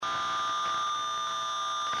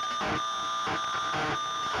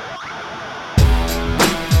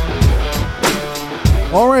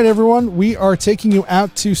All right, everyone, we are taking you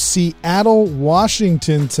out to Seattle,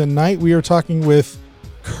 Washington tonight. We are talking with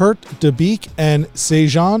Kurt DeBeek and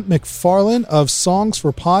Sejan McFarlane of Songs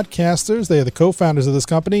for Podcasters. They are the co-founders of this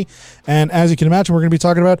company. And as you can imagine, we're going to be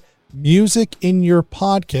talking about music in your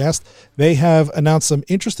podcast. They have announced some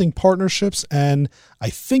interesting partnerships, and I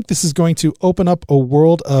think this is going to open up a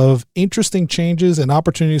world of interesting changes and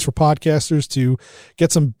opportunities for podcasters to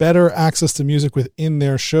get some better access to music within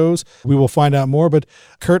their shows. We will find out more, but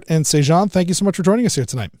Kurt and Sejan, thank you so much for joining us here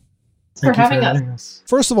tonight. Thanks for having us.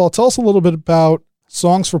 First of all, tell us a little bit about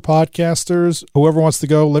Songs for Podcasters. Whoever wants to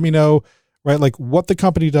go, let me know, right, like what the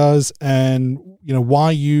company does and, you know,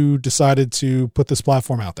 why you decided to put this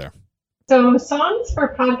platform out there. So Songs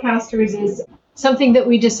for Podcasters is something that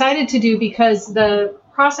we decided to do because the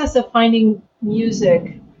process of finding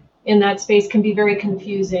music in that space can be very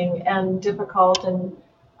confusing and difficult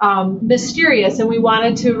and mysterious. And we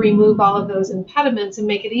wanted to remove all of those impediments and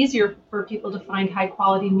make it easier for people to find high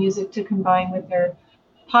quality music to combine with their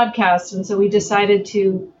podcast. And so we decided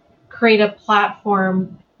to create a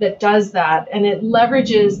platform that does that. And it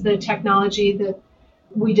leverages the technology that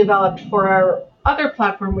we developed for our other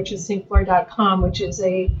platform, which is syncfloor.com, which is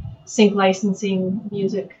a sync licensing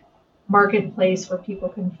music marketplace where people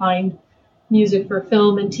can find music for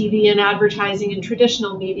film and TV and advertising and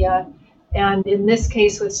traditional media. And in this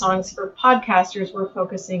case, with Songs for Podcasters, we're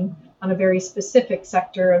focusing on a very specific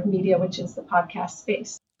sector of media, which is the podcast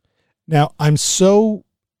space. Now, I'm so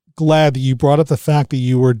glad that you brought up the fact that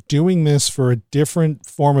you were doing this for a different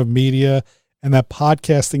form of media and that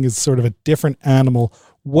podcasting is sort of a different animal.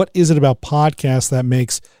 What is it about podcasts that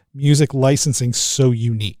makes music licensing so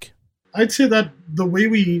unique? I'd say that the way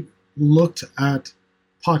we looked at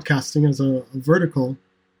podcasting as a vertical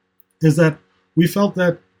is that we felt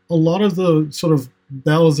that a lot of the sort of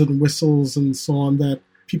bells and whistles and so on that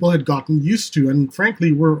people had gotten used to, and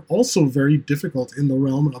frankly were also very difficult in the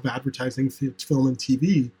realm of advertising, film, and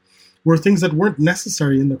TV, were things that weren't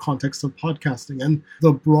necessary in the context of podcasting. And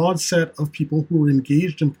the broad set of people who were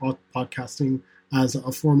engaged in podcasting as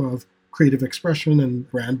a form of creative expression and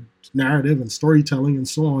brand narrative and storytelling and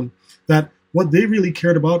so on, that what they really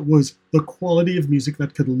cared about was the quality of music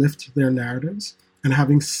that could lift their narratives and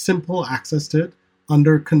having simple access to it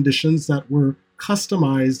under conditions that were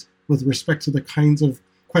customized with respect to the kinds of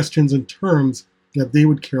questions and terms that they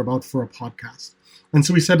would care about for a podcast. And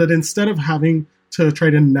so we said that instead of having to try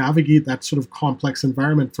to navigate that sort of complex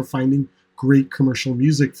environment for finding great commercial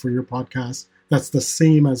music for your podcast that's the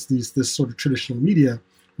same as this sort of traditional media,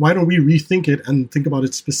 why don't we rethink it and think about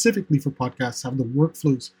it specifically for podcasts, have the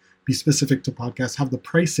workflows be specific to podcasts, have the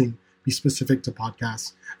pricing be specific to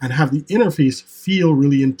podcasts, and have the interface feel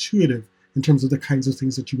really intuitive in terms of the kinds of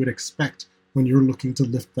things that you would expect when you're looking to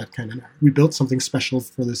lift that kind of narrative. We built something special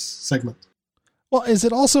for this segment. Well, is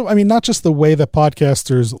it also, I mean, not just the way that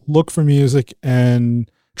podcasters look for music and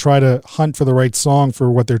try to hunt for the right song for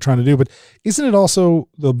what they're trying to do, but isn't it also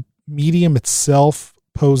the medium itself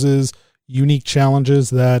poses unique challenges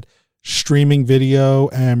that streaming video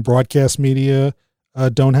and broadcast media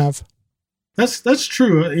don't have? That's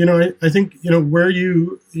true. I think, where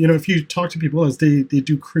if you talk to people as they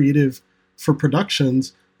do creative for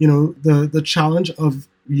productions, the challenge of,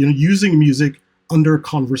 using music under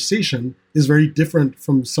conversation is very different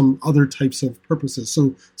from some other types of purposes.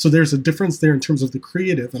 So there's a difference there in terms of the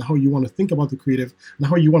creative and how you want to think about the creative and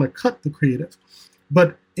how you want to cut the creative.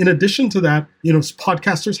 But in addition to that,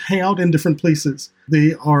 podcasters hang out in different places.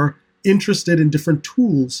 They are interested in different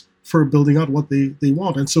tools for building out what they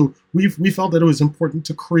want. And so we felt that it was important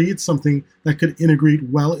to create something that could integrate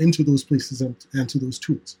well into those places and to those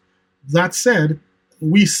tools. That said,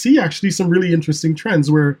 we see actually some really interesting trends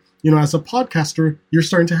where, as a podcaster, you're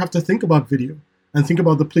starting to have to think about video and think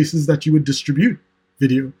about the places that you would distribute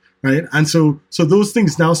video, right? And so those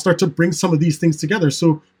things now start to bring some of these things together.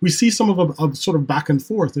 So we see some of a sort of back and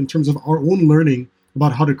forth in terms of our own learning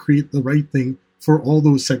about how to create the right thing for all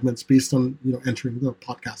those segments based on, entering the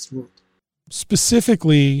podcast world.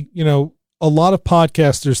 Specifically, a lot of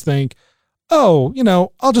podcasters think, oh,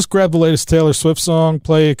 I'll just grab the latest Taylor Swift song,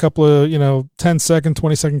 play a couple of, 10-second,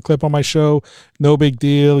 20-second clip on my show. No big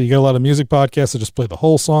deal. You get a lot of music podcasts that just play the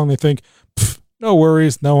whole song. They think, no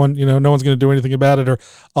worries. No one, no one's going to do anything about it, or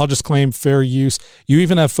I'll just claim fair use. You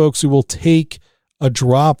even have folks who will take a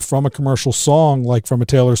drop from a commercial song, like from a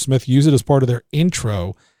Taylor Swift, use it as part of their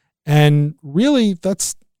intro. And really,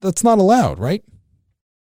 that's not allowed, right?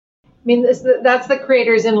 I mean, that's the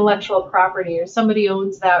creator's intellectual property, or somebody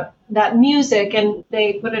owns that music and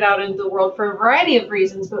they put it out into the world for a variety of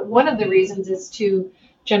reasons. But one of the reasons is to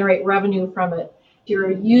generate revenue from it. If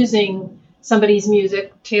you're using somebody's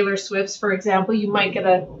music, Taylor Swift's, for example, you might get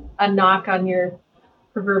a knock on your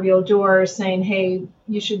proverbial door saying, hey,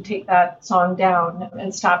 you should take that song down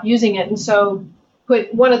and stop using it. And so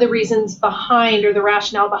one of the reasons behind, or the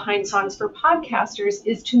rationale behind Songs for Podcasters,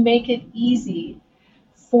 is to make it easy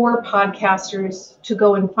for podcasters to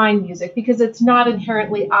go and find music, because it's not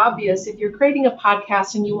inherently obvious. If you're creating a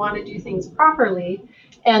podcast and you want to do things properly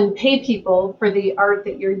and pay people for the art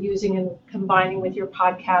that you're using and combining with your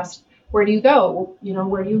podcast, where do you go?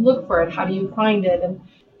 Where do you look for it? How do you find it?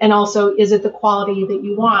 And also, is it the quality that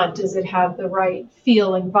you want? Does it have the right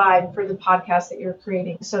feel and vibe for the podcast that you're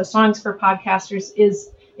creating? So Songs for Podcasters is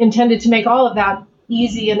intended to make all of that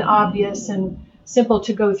easy and obvious and simple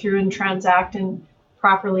to go through and transact and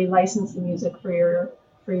properly license the music for your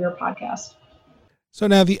podcast. So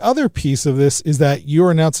now the other piece of this is that you're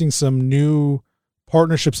announcing some new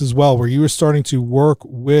partnerships as well, where you are starting to work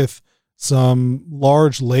with some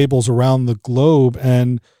large labels around the globe.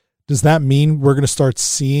 And does that mean we're going to start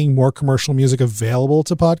seeing more commercial music available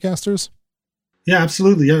to podcasters? Yeah,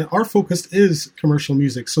 absolutely. Yeah, our focus is commercial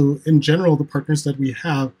music. So in general, the partners that we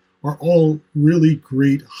have are all really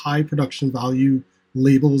great, high production value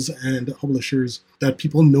labels and publishers that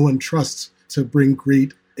people know and trust to bring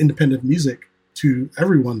great independent music to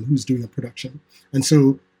everyone who's doing a production. And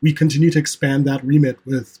so we continue to expand that remit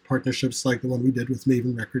with partnerships like the one we did with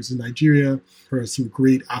Maven Records in Nigeria, for some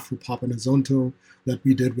great Afropop and Azonto that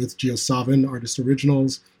we did with GeoSavan Artist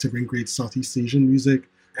Originals to bring great Southeast Asian music.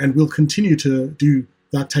 And we'll continue to do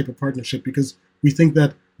that type of partnership because we think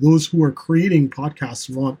that those who are creating podcasts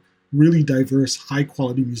want really diverse, high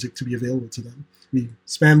quality music to be available to them. We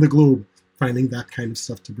span the globe finding that kind of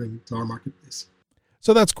stuff to bring to our marketplace.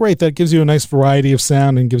 So that's great. That gives you a nice variety of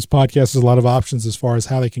sound and gives podcasters a lot of options as far as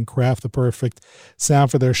how they can craft the perfect sound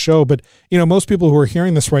for their show. But, most people who are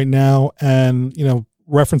hearing this right now and,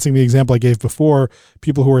 referencing the example I gave before,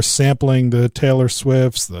 people who are sampling the Taylor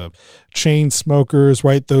Swifts, the Chainsmokers,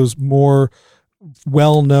 right? Those more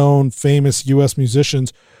well-known, famous U.S.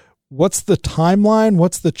 musicians. What's the timeline?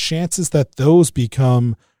 What's the chances that those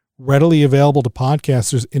become readily available to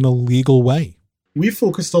podcasters in a legal way? We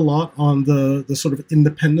focused a lot on the sort of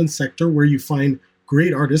independent sector where you find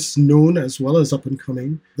great artists, known as well as up and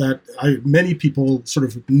coming, that many people sort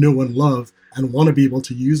of know and love and want to be able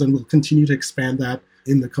to use, and we'll continue to expand that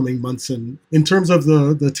in the coming months. And in terms of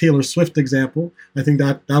the Taylor Swift example, I think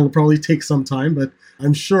that'll probably take some time, but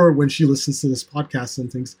I'm sure when she listens to this podcast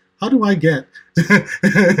and thinks, how do I get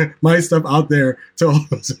my stuff out there to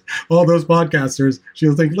all those podcasters?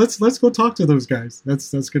 She'll think, let's go talk to those guys.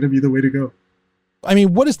 That's going to be the way to go. I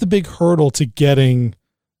mean, what is the big hurdle to getting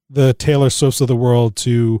the Taylor Swifts of the world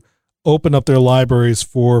to open up their libraries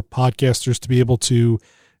for podcasters to be able to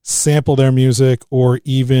sample their music or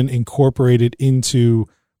even incorporate it into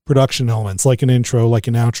production elements like an intro, like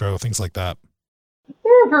an outro, things like that?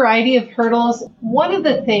 There are a variety of hurdles. One of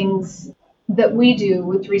the things that we do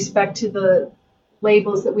with respect to the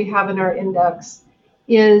labels that we have in our index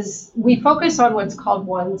is we focus on what's called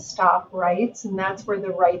one-stop rights, and that's where the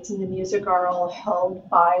rights in the music are all held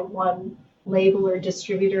by one label or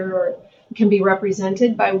distributor, or can be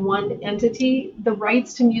represented by one entity. The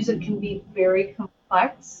rights to music can be very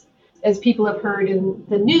complex. As people have heard in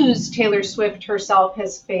the news, Taylor Swift herself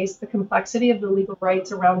has faced the complexity of the legal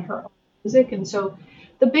rights around her own music, and so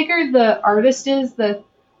the bigger the artist is, the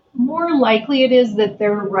more likely it is that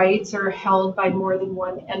their rights are held by more than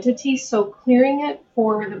one entity. So clearing it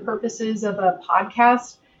for the purposes of a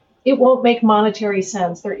podcast, it won't make monetary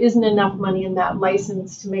sense. There isn't enough money in that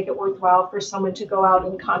license to make it worthwhile for someone to go out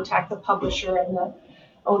and contact the publisher and the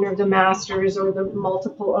owner of the masters or the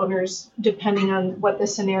multiple owners, depending on what the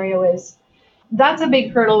scenario is. That's a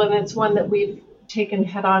big hurdle, and it's one that we've taken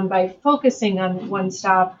head on by focusing on one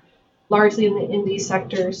stop, largely in the indie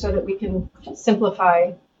sector, so that we can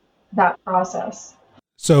simplify that process.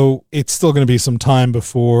 So it's still going to be some time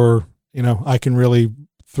before, I can really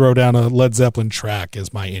throw down a Led Zeppelin track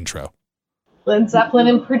as my intro. Led Zeppelin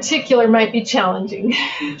in particular might be challenging.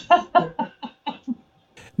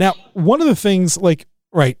 Now, one of the things,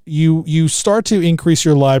 you start to increase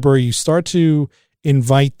your library, you start to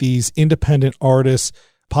invite these independent artists,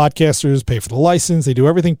 podcasters pay for the license, they do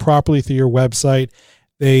everything properly through your website.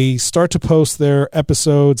 They start to post their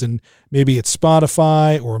episodes, and maybe it's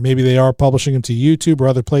Spotify, or maybe they are publishing them to YouTube or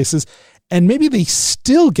other places, and maybe they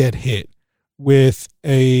still get hit with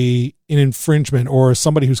an infringement or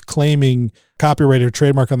somebody who's claiming copyright or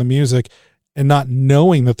trademark on the music and not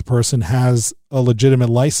knowing that the person has a legitimate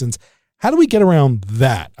license. How do we get around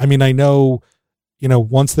that? I mean, I know,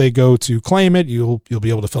 once they go to claim it, you'll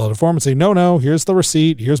be able to fill out a form and say, no, here's the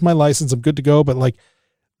receipt, here's my license, I'm good to go. But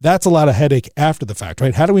that's a lot of headache after the fact,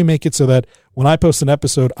 right? How do we make it so that when I post an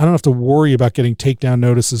episode, I don't have to worry about getting takedown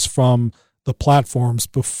notices from the platforms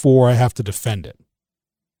before I have to defend it?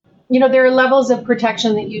 There are levels of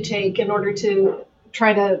protection that you take in order to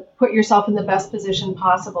try to put yourself in the best position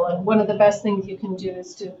possible. And one of the best things you can do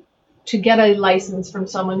is to get a license from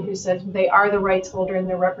someone who says they are the rights holder and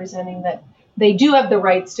they're representing that they do have the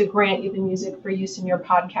rights to grant you the music for use in your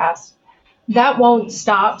podcast. That won't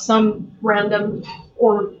stop some random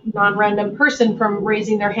or non-random person from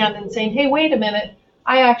raising their hand and saying, hey, wait a minute,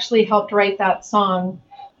 I actually helped write that song.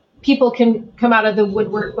 People can come out of the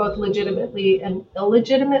woodwork both legitimately and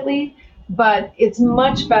illegitimately, but it's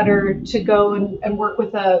much better to go and work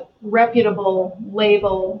with a reputable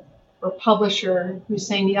label or publisher who's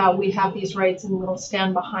saying, yeah, we have these rights and we'll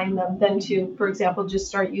stand behind them, than to, for example, just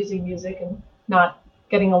start using music and not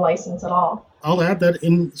getting a license at all. I'll add that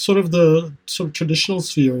in sort of the traditional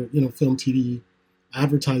sphere, film, TV,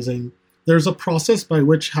 advertising, there's a process by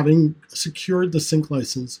which, having secured the sync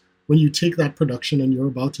license, when you take that production and you're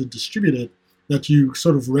about to distribute it, that you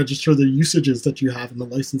sort of register the usages that you have and the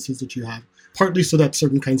licenses that you have, partly so that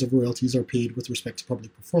certain kinds of royalties are paid with respect to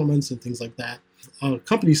public performance and things like that.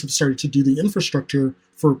 Companies have started to do the infrastructure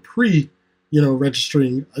for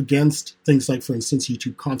registering against things like, for instance,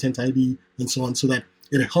 YouTube Content ID and so on, so that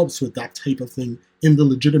it helps with that type of thing in the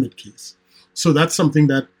legitimate case. So that's something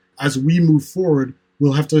that, as we move forward,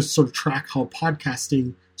 we'll have to sort of track how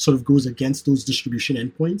podcasting sort of goes against those distribution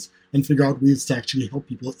endpoints and figure out ways to actually help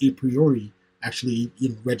people a priori actually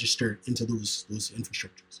register into those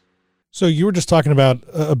infrastructures. So you were just talking about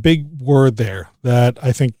a big word there that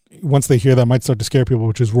I think once they hear that might start to scare people,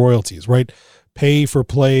 which is royalties, right? Pay for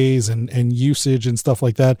plays and usage and stuff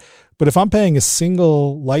like that. But if I'm paying a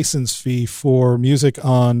single license fee for music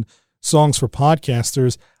on Songs for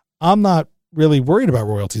Podcasters, I'm not really worried about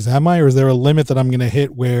royalties, am I? Or is there a limit that I'm going to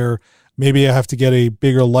hit where maybe I have to get a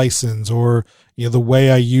bigger license, or the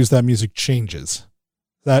way I use that music changes?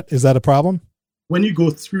 Is that a problem? When you go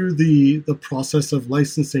through the process of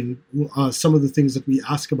licensing, some of the things that we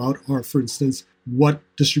ask about are, for instance, what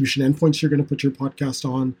distribution endpoints you're going to put your podcast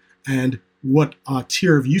on, and what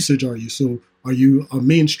tier of usage are you? So are you a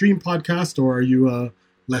mainstream podcast, or are you a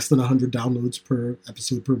less than 100 downloads per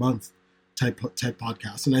episode per month type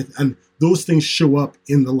podcast? And those things show up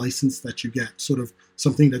in the license that you get, sort of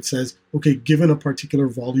something that says, okay, given a particular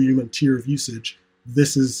volume and tier of usage,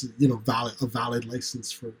 this is a valid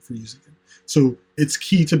license for using it. So it's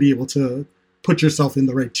key to be able to put yourself in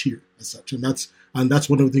the right tier as such. And that's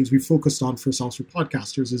one of the things we focused on for Songs for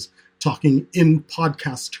Podcasters, is talking in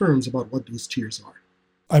podcast terms about what those tiers are.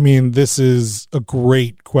 I mean, this is a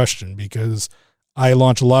great question because I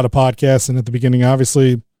launch a lot of podcasts, and at the beginning,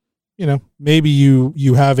 obviously, maybe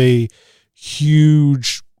you have a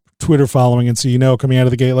huge Twitter following, and so coming out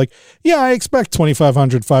of the gate, like, yeah, I expect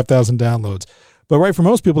 2,500, 5,000 downloads. But right, for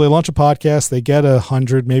most people, they launch a podcast, they get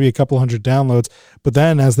 100, maybe a couple hundred downloads. But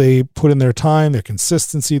then as they put in their time, their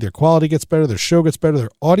consistency, their quality gets better, their show gets better, their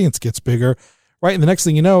audience gets bigger, right? And the next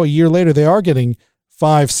thing you know, a year later, they are getting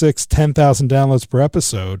 5, 6, 10,000 downloads per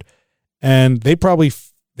episode. And they probably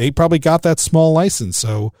got that small license.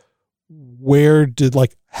 So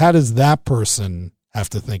how does that person have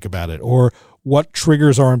to think about it? Or what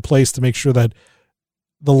triggers are in place to make sure that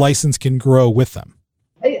the license can grow with them?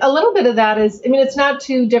 A little bit of that is, it's not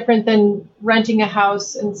too different than renting a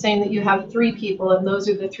house and saying that you have 3 people and those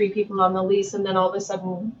are the 3 people on the lease, and then all of a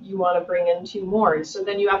sudden you want to bring in 2 more. So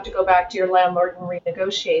then you have to go back to your landlord and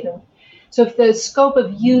renegotiate. And so if the scope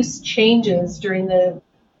of use changes during the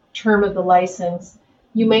term of the license,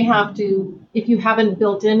 you may have to, if you haven't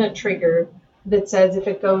built in a trigger that says if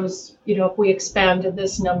it goes, if we expand to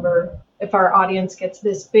this number, if our audience gets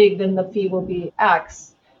this big, then the fee will be X.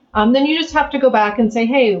 Then you just have to go back and say,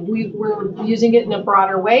 hey, we're using it in a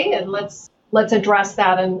broader way, and let's address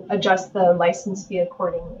that and adjust the license fee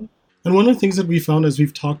accordingly. And one of the things that we found as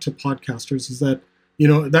we've talked to podcasters is that,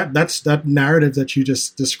 that narrative that you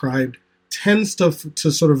just described tends to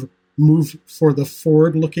sort of move for the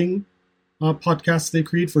forward-looking podcasts they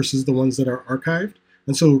create versus the ones that are archived.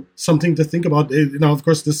 And so something to think about. Now, of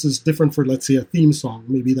course, this is different for, let's say, a theme song.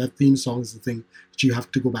 Maybe that theme song is the thing that you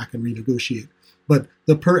have to go back and renegotiate. But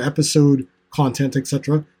the per episode content,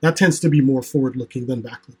 etc., that tends to be more forward-looking than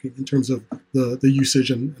back-looking in terms of the usage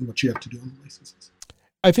and what you have to do on the licenses.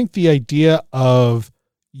 I think the idea of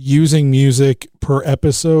using music per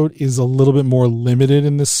episode is a little bit more limited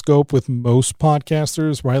in this scope with most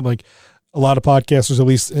podcasters, right? Like a lot of podcasters, at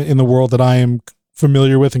least in the world that I am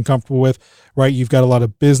familiar with and comfortable with, right? You've got a lot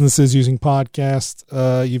of businesses using podcasts.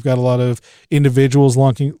 You've got a lot of individuals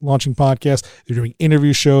launching podcasts. They're doing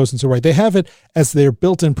interview shows. And so, right, they have it as their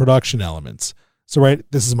built-in production elements. So, right,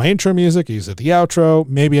 this is my intro music. I use it at the outro.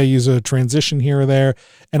 Maybe I use a transition here or there.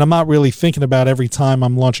 And I'm not really thinking about every time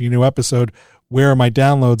I'm launching a new episode, where are my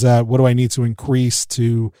downloads at? What do I need to increase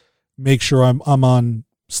to make sure I'm on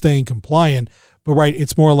staying compliant? But, right,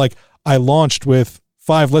 it's more like I launched with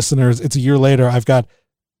 5 listeners. It's a year later. I've got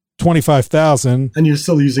 25,000. And you're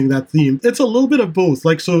still using that theme. It's a little bit of both.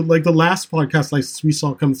 Like the last podcast license we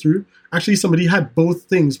saw come through, actually somebody had both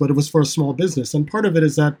things, but it was for a small business. And part of it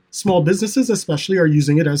is that small businesses especially are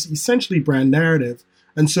using it as essentially brand narrative.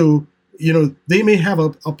 And so, they may have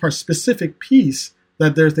a specific piece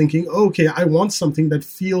that they're thinking, okay, I want something that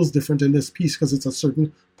feels different in this piece because it's a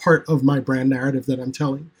certain part of my brand narrative that I'm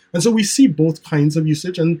telling. And so we see both kinds of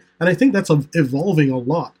usage. And I think that's evolving a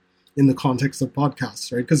lot in the context of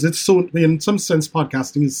podcasts, right? Because it's so, in some sense,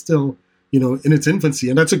 podcasting is still, in its infancy.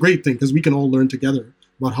 And that's a great thing because we can all learn together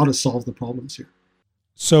about how to solve the problems here.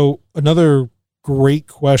 So another great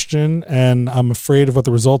question, and I'm afraid of what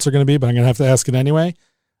the results are going to be, but I'm going to have to ask it anyway,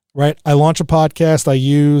 right? I launch a podcast. I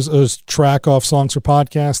use a track off Songs for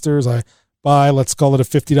Podcasters. I buy, let's call it a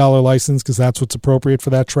 $50 license because that's what's appropriate for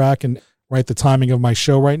that track and, right, the timing of my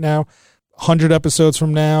show right now. 100 episodes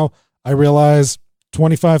from now, I realize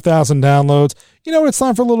 25,000 downloads. It's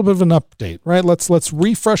time for a little bit of an update, right? Let's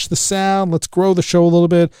refresh the sound. Let's grow the show a little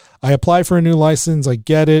bit. I apply for a new license. I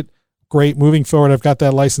get it. Great. Moving forward, I've got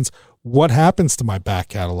that license. What happens to my back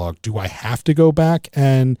catalog? Do I have to go back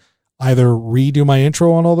and either redo my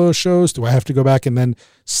intro on all those shows? Do I have to go back and then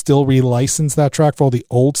still relicense that track for all the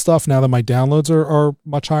old stuff now that my downloads are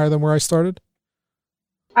much higher than where I started?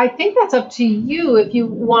 I think that's up to you if you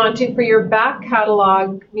want to, for your back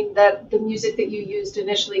catalog. I mean, that the music that you used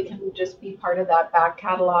initially can just be part of that back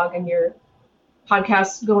catalog, and your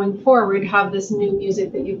podcasts going forward have this new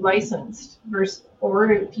music that you've licensed. Or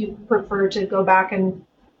if you prefer to go back and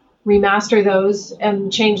remaster those and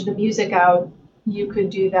change the music out, you could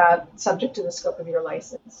do that subject to the scope of your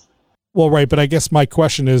license. Well, right, but I guess my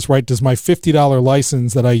question is, right, does my $50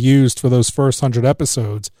 license that I used for those first 100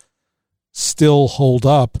 episodes still hold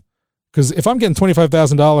up? Because if I'm getting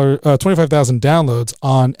 $25,000 downloads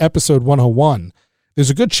on episode 101, there's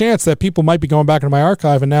a good chance that people might be going back into my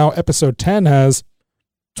archive, and now episode 10 has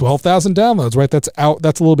 12,000 downloads, right? That's out.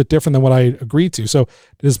 That's a little bit different than what I agreed to. So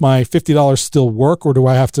does my $50 still work, or do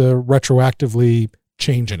I have to retroactively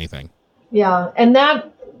change anything? Yeah, and that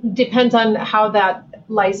depends on how that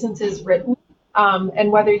license is written, and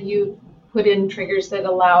whether you put in triggers that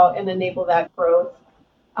allow and enable that growth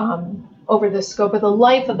over the scope of the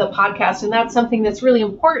life of the podcast. And that's something that's really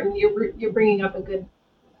important. You're bringing up a good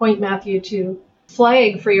point, Matthew, to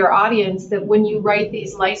flag for your audience that when you write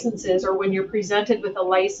these licenses, or when you're presented with a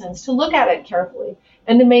license, to look at it carefully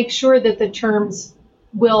and to make sure that the terms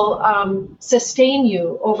will sustain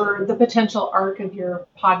you over the potential arc of your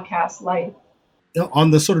podcast life.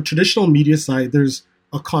 On the sort of traditional media side, there's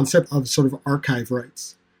a concept of sort of archive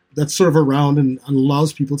rights that's sort of around and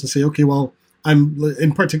allows people to say, okay, well,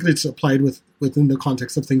 in particular, it's applied within the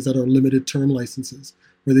context of things that are limited term licenses,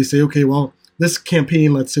 where they say, okay, well, this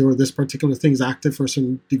campaign, let's say, or this particular thing is active for a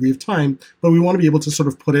certain degree of time, but we want to be able to sort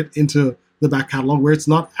of put it into the back catalog where it's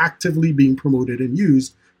not actively being promoted and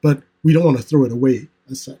used, but we don't want to throw it away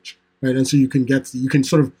as such, right? And so you can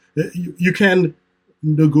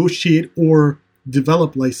negotiate or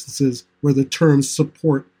develop licenses where the terms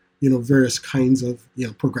support, various kinds of,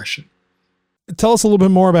 progression. Tell us a little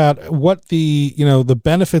bit more about what the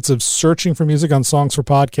benefits of searching for music on Songs for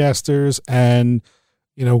Podcasters, and,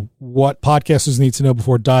 what podcasters need to know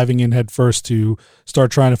before diving in head first to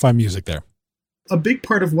start trying to find music there. A big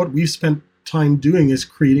part of what we've spent time doing is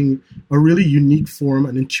creating a really unique form,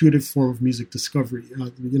 an intuitive form of music discovery.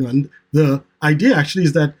 And the idea actually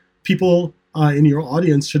is that people in your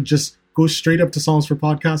audience should just go straight up to Songs for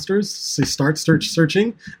Podcasters, say start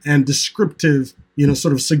searching, and descriptive,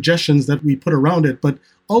 sort of suggestions that we put around it. But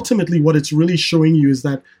ultimately what it's really showing you is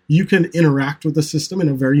that you can interact with the system in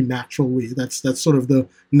a very natural way. That's sort of the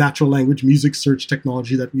natural language music search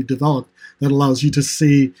technology that we developed that allows you to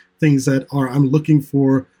say things that are, I'm looking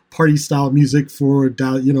for party style music for,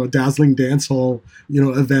 dazzling dance hall,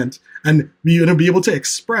 event, and be able to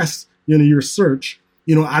express, your search,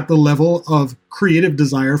 at the level of creative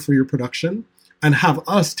desire for your production, and have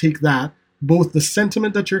us take that, both the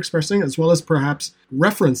sentiment that you're expressing as well as perhaps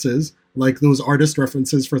references, like those artist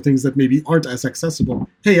references for things that maybe aren't as accessible.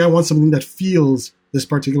 Hey, I want something that feels this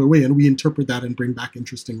particular way, and we interpret that and bring back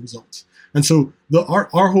interesting results. And so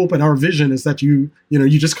our hope and our vision is that you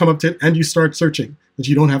just come up to it and you start searching, that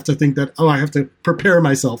you don't have to think that, I have to prepare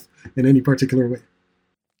myself in any particular way.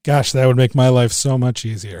 Gosh, that would make my life so much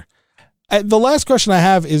easier. The last question I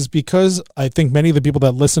have is, because I think many of the people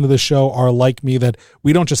that listen to this show are like me, that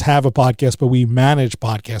we don't just have a podcast, but we manage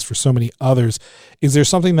podcasts for so many others. Is there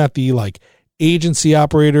something that the agency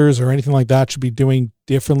operators or anything like that should be doing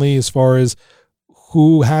differently as far as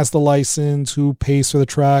who has the license, who pays for the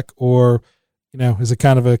track, or, is it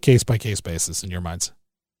kind of a case-by-case basis in your minds?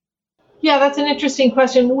 Yeah, that's an interesting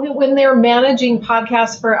question. When they're managing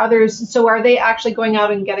podcasts for others, so are they actually going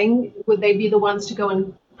out and would they be the ones to go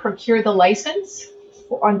and procure the license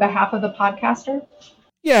on behalf of the podcaster?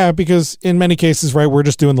 Yeah, because in many cases, right, we're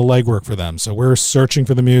just doing the legwork for them. So we're searching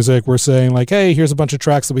for the music. We're saying hey, here's a bunch of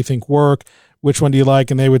tracks that we think work. Which one do you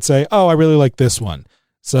like? And they would say, I really like this one.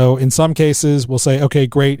 So in some cases, we'll say, okay,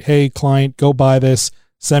 great. Hey, client, go buy this.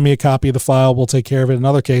 Send me a copy of the file. We'll take care of it. In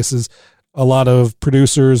other cases, a lot of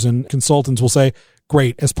producers and consultants will say,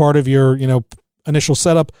 great, as part of your, initial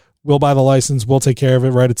setup, we'll buy the license. We'll take care of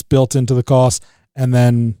it, right? It's built into the cost. And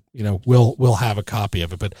then, we'll have a copy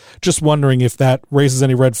of it. But just wondering if that raises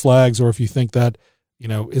any red flags, or if you think that,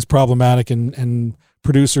 is problematic and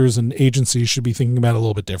producers and agencies should be thinking about it a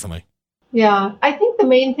little bit differently. Yeah, I think the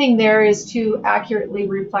main thing there is to accurately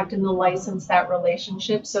reflect in the license that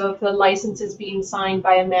relationship. So if the license is being signed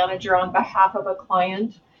by a manager on behalf of a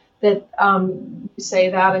client, that you say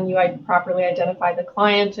that and you properly identify the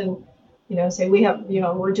client and, say we have,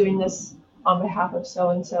 we're doing this on behalf of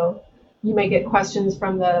so-and-so. You may get questions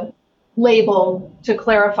from the label to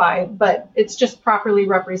clarify, but it's just properly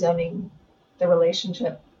representing the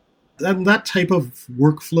relationship. And that type of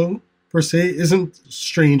workflow per se isn't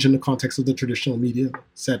strange in the context of the traditional media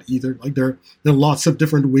set either. There are lots of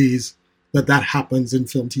different ways that happens in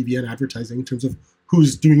film, TV, and advertising in terms of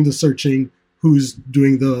who's doing the searching, who's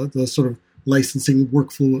doing the sort of licensing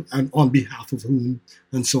workflow and on behalf of whom,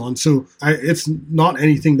 and so on. So it's not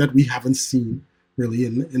anything that we haven't seen really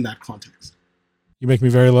in that context. You make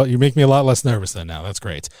me a lot less nervous than now. That's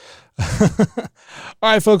great. All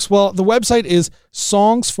right, folks. Well, the website is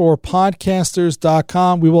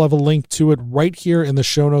songsforpodcasters.com. We will have a link to it right here in the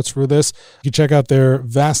show notes for this. You can check out their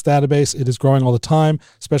vast database. It is growing all the time,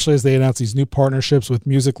 especially as they announce these new partnerships with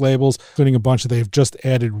music labels, including a bunch that they've just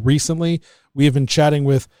added recently. We have been chatting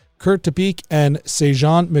with Kurt DeBeek and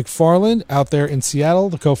Sejan McFarland out there in Seattle,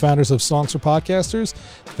 the co-founders of Songs for Podcasters.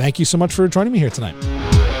 Thank you so much for joining me here tonight.